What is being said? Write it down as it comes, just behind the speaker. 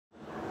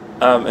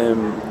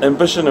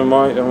Ambition in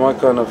my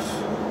kind of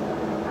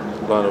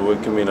line of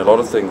work can mean a lot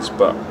of things,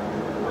 but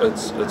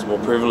it's more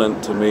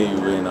prevalent to me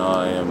when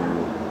I am,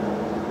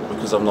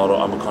 because I'm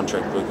a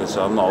contract worker,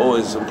 so I'm not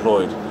always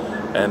employed,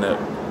 and it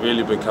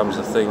really becomes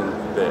a thing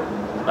that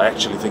I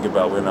actually think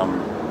about when I'm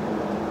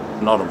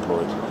not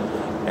employed,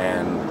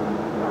 and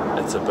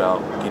it's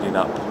about getting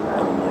up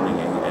in the morning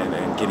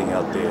and getting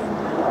out there,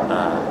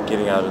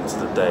 getting out into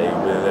the day,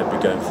 whether that be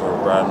going for a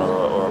run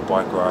or a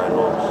bike ride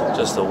or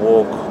just a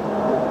walk.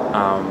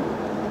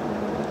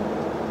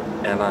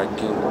 And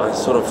I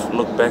sort of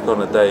look back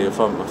on a day, if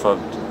I've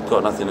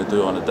got nothing to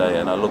do on a day,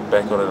 and I look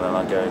back on it and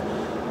I go,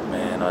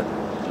 man, I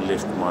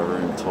left my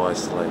room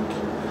twice, like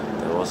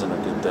that wasn't a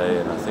good day.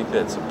 And I think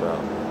that's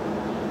about,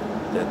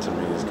 that to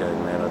me is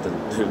going, man, I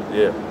didn't do,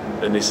 yeah,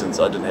 in essence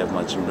I didn't have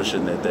much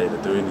ambition that day to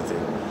do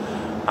anything.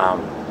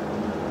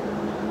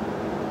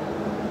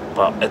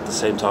 But at the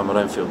same time I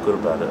don't feel good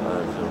about it.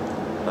 I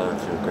don't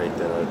feel great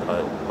that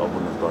I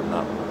wouldn't have gotten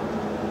up,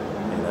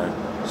 you know.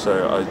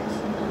 So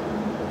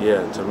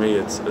yeah, to me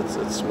it's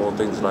small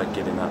things like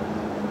getting out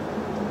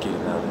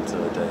into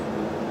the day.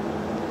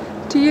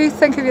 Do you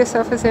think of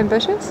yourself as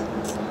ambitious?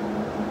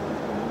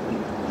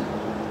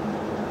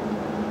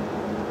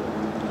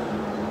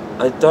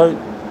 I don't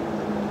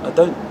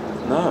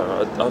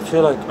know. I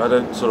feel like I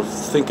don't sort of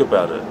think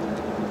about it.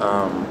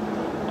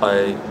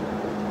 I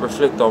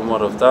reflect on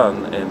what I've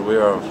done and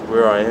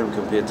where I am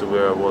compared to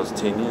where I was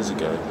 10 years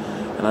ago,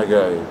 and I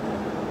go,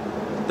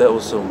 that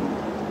was some,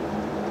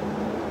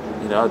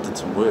 you know, I did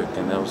some work,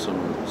 and that was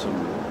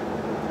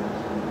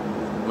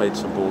made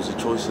some ballsy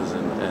choices,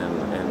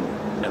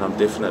 and I'm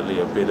definitely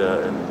a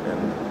better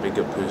and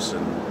bigger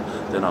person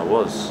than I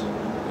was,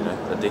 you know,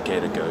 a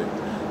decade ago.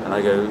 And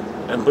I go,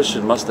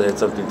 ambition must have had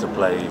something to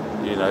play,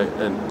 you know,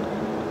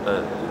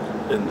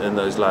 in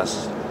those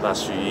last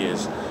few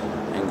years,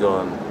 and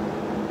gone,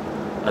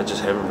 I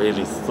just haven't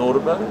really thought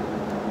about it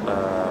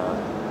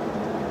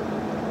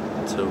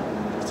till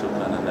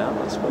kind of now,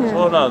 I suppose. Yeah.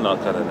 Well, no,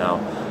 not kind of now.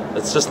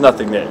 It's just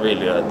nothing that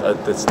really,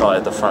 it's not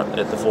at the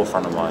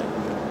forefront of my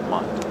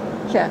mind.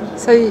 Yeah,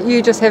 so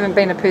you just haven't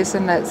been a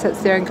person that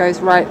sits there and goes,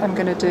 right, I'm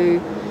going to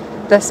do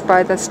this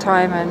by this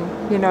time,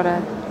 and you're not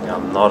a...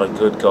 I'm not a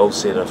good goal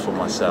setter for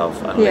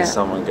myself unless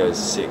someone goes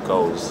to set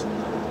goals.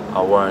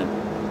 I won't.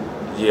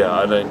 Yeah,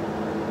 I don't.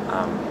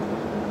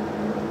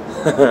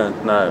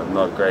 No, I'm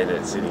not great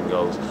at setting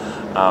goals.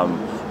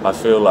 I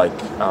feel like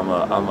I'm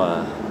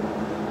a.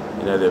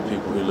 You know, there are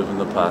people who live in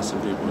the past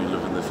and people who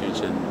live in the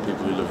future and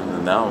people who live in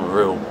the now. I'm a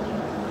real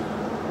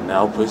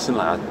now person.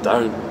 Like, I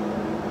don't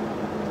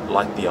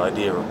like the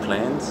idea of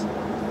plans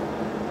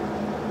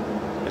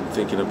and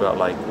thinking about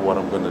like what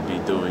I'm going to be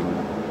doing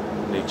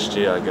next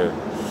year. I go,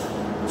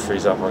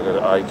 freeze up.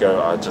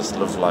 I just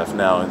live life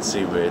now and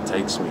see where it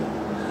takes me.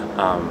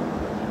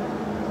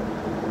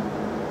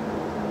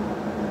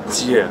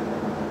 Yeah,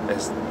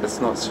 it's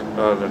not.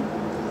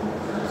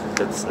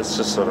 It's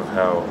just sort of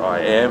how I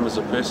am as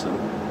a person.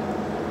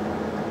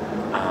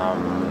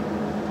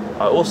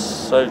 I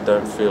also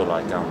don't feel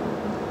like I'm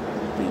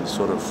being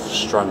sort of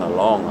strung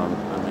along.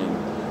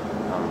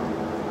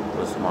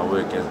 With my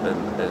work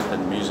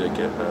in music,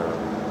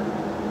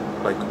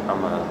 like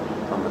I'm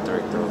a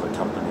director of a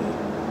company,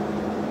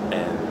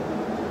 and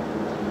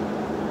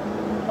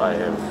I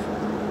have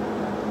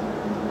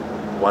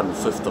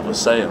 1/5 of a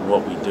say in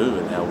what we do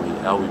and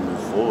how we move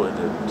forward,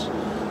 and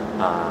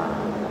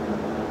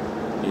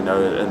you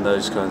know, and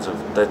those kinds of,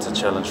 that's a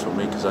challenge for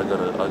me, because I got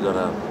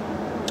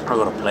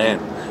a plan,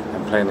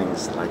 and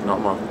planning's like not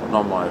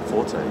my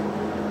forte,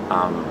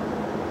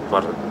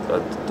 but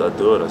I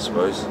do it, I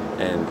suppose.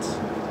 And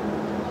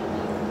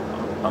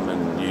I'm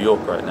in New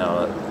York right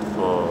now.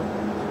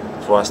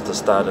 For us to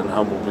start in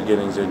humble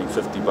beginnings, earning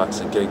 $50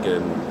 a gig,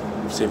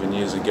 and 7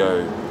 years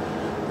ago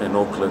in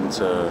Auckland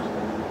to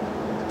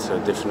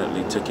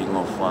definitely ticking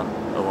off one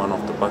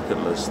off the bucket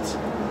list.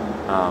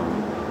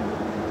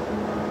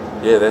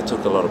 Yeah, that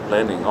took a lot of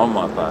planning on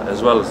my part,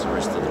 as well as the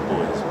rest of the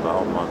boys, but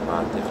on my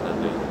part,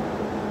 definitely.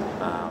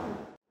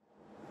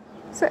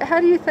 So how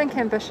do you think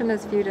ambition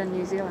is viewed in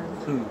New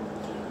Zealand?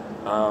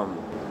 I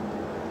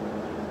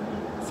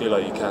feel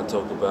like you can't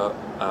talk about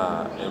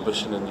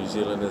ambition in New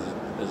Zealand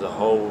as a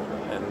whole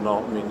and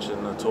not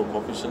mention the tall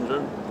poppy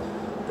syndrome.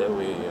 That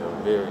we're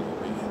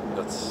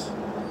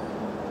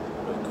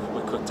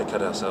quick to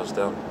cut ourselves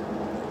down.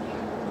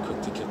 We're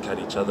quick to cut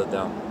each other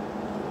down.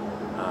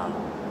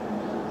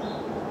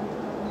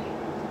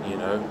 You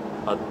know,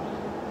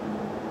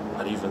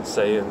 I'd even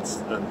say in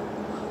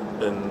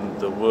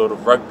the world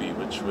of rugby,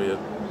 which we're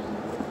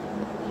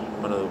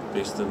one of the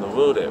best in the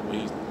world at,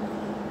 we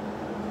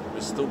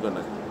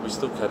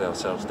still cut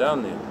ourselves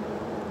down there.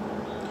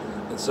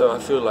 And so I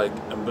feel like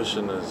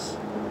ambition is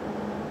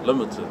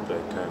limited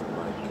back home.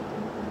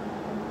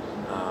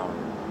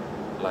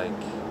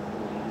 Like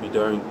we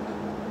don't.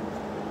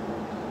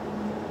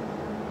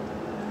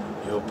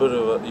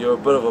 You're a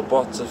bit of a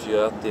bot if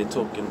you're out there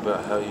talking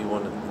about how you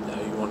want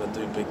to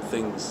do big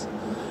things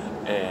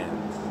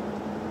and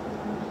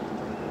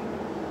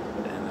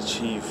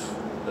achieve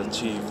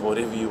achieve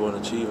whatever you want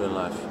to achieve in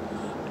life.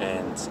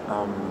 And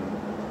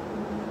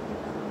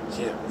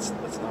yeah, it's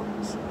not.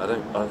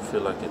 I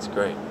feel like it's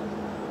great.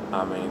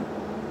 I mean,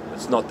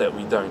 it's not that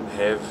we don't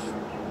have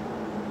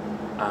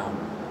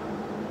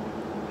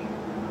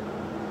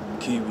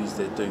Kiwis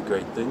that do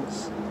great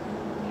things,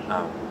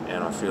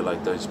 and I feel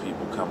like those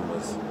people come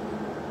with,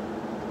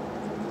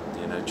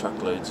 you know,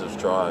 truckloads of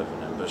drive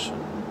and ambition.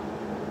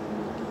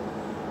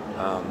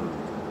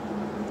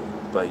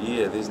 But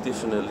yeah, there's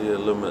definitely a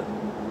limit.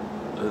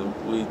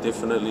 We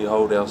definitely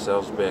hold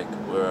ourselves back.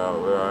 We're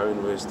our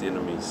own worst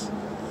enemies.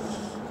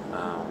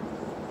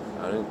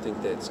 I don't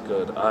think that's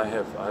good.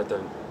 I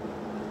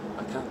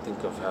can't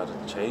think of how to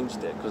change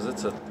that, because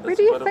it's Where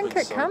do you think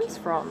it comes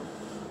from?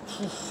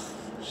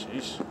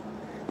 Sheesh.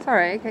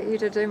 Sorry, I get you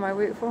to do my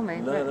work for me.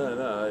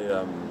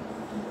 No.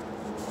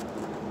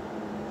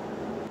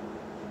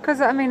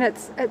 Because I mean,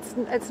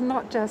 it's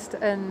not just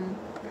in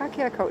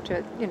Pākehā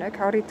culture, you know,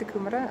 Kāori te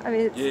kumara. I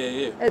mean,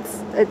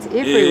 it's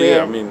everywhere.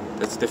 Yeah. I mean,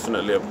 it's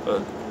definitely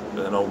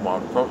an old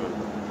Māori proverb.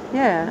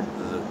 Yeah.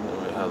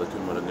 How the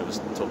kumara never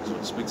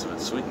speaks of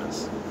its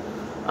sweetness,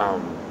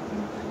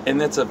 and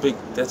that's a big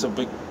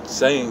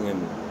saying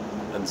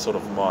in sort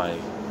of my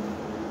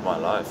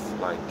life.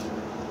 Like,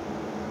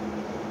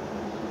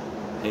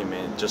 hey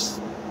man,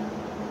 just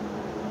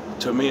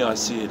to me, I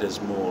see it as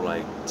more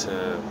like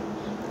to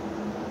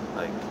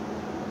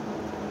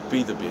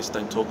be the best.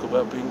 Don't talk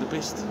about being the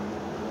best.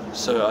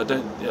 So I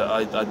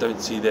don't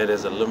see that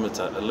as a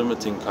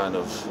limiting kind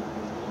of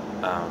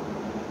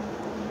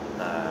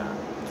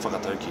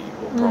whakatauki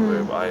or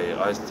proverb.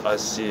 I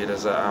see it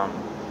as a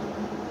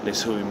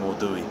less hui, more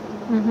dui.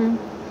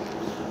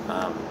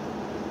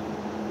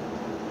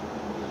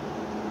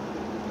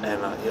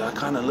 And I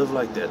kind of live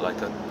like that.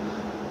 Like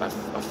I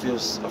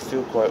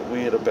feel quite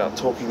weird about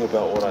talking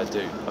about what I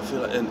do. I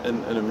feel like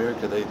in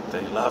America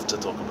they love to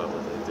talk about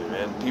what they do,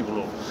 man. People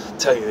will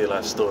tell you their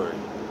life story,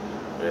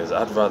 whereas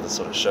I'd rather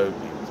sort of show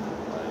people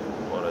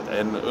what I do.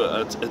 And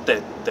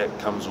that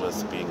comes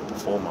with being a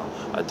performer.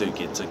 I do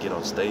get to get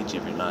on stage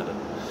every night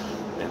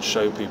and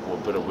show people a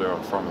bit of where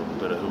I'm from and a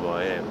bit of who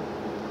I am.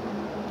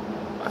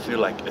 I feel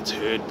like it's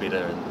heard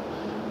better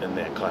in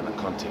that kind of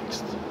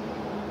context.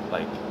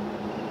 Like,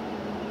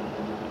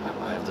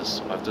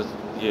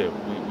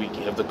 we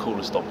have the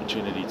coolest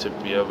opportunity to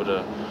be able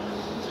to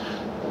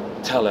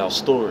tell our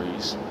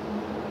stories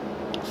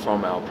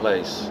from our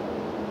place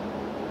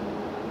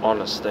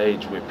on a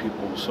stage where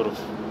people sort of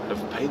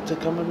have paid to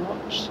come and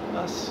watch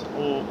us,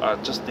 or are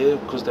just there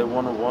because they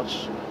want to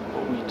watch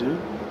what we do,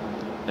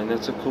 and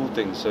that's a cool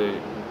thing. So,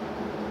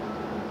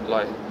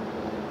 like,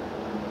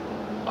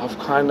 I've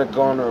kind of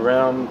gone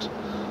around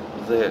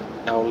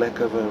our lack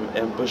of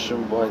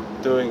ambition by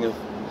doing a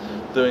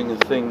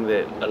thing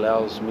that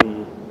allows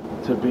me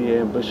to be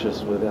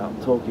ambitious without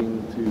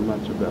talking too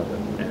much about it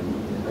and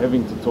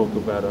having to talk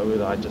about it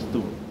whether I just do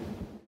it.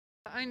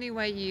 The only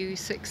way you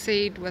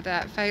succeed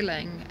without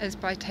failing is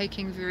by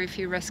taking very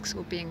few risks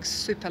or being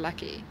super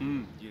lucky.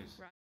 Yes.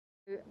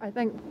 Right. I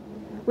think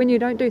when you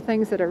don't do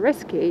things that are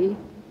risky,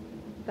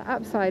 the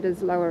upside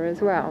is lower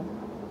as well,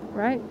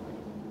 right?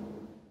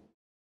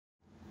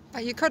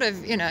 But you could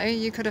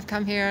have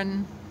come here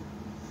and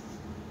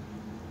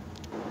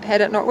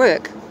had it not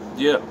work.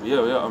 Yeah.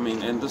 I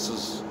mean, and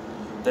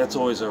that's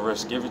always a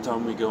risk. Every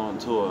time we go on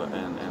tour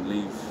and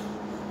leave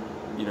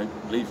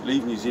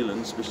New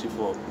Zealand, especially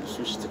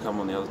to come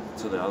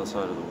to the other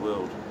side of the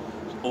world,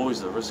 there's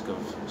always the risk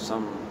of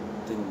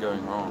something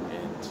going wrong,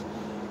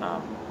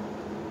 and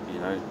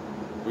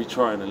we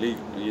try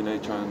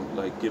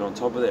and get on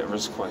top of that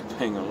risk by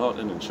paying a lot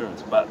in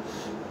insurance. But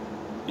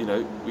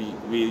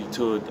we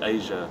toured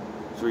Asia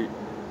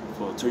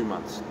for 2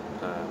 months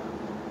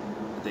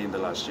at the end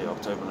of last year,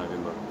 October,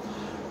 November,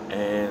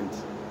 and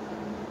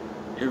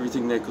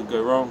everything that could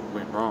go wrong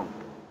went wrong.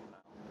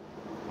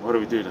 What do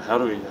we do? How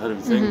do we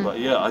think? But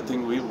yeah, I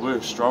think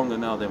we're stronger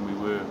now than we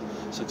were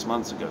 6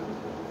 months ago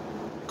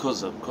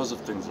because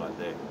of things like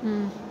that.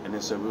 And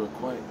then so we were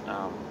quite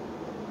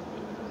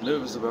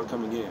nervous about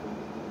coming here.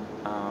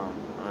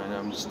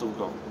 I'm still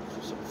got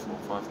 4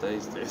 or 5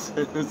 days there,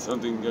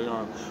 something going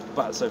on.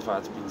 But so far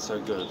it's been so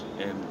good,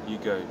 and you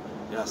go,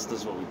 yes,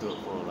 this is what we do it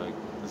for. Like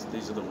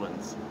these are the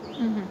wins.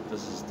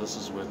 This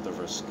is worth the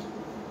risk.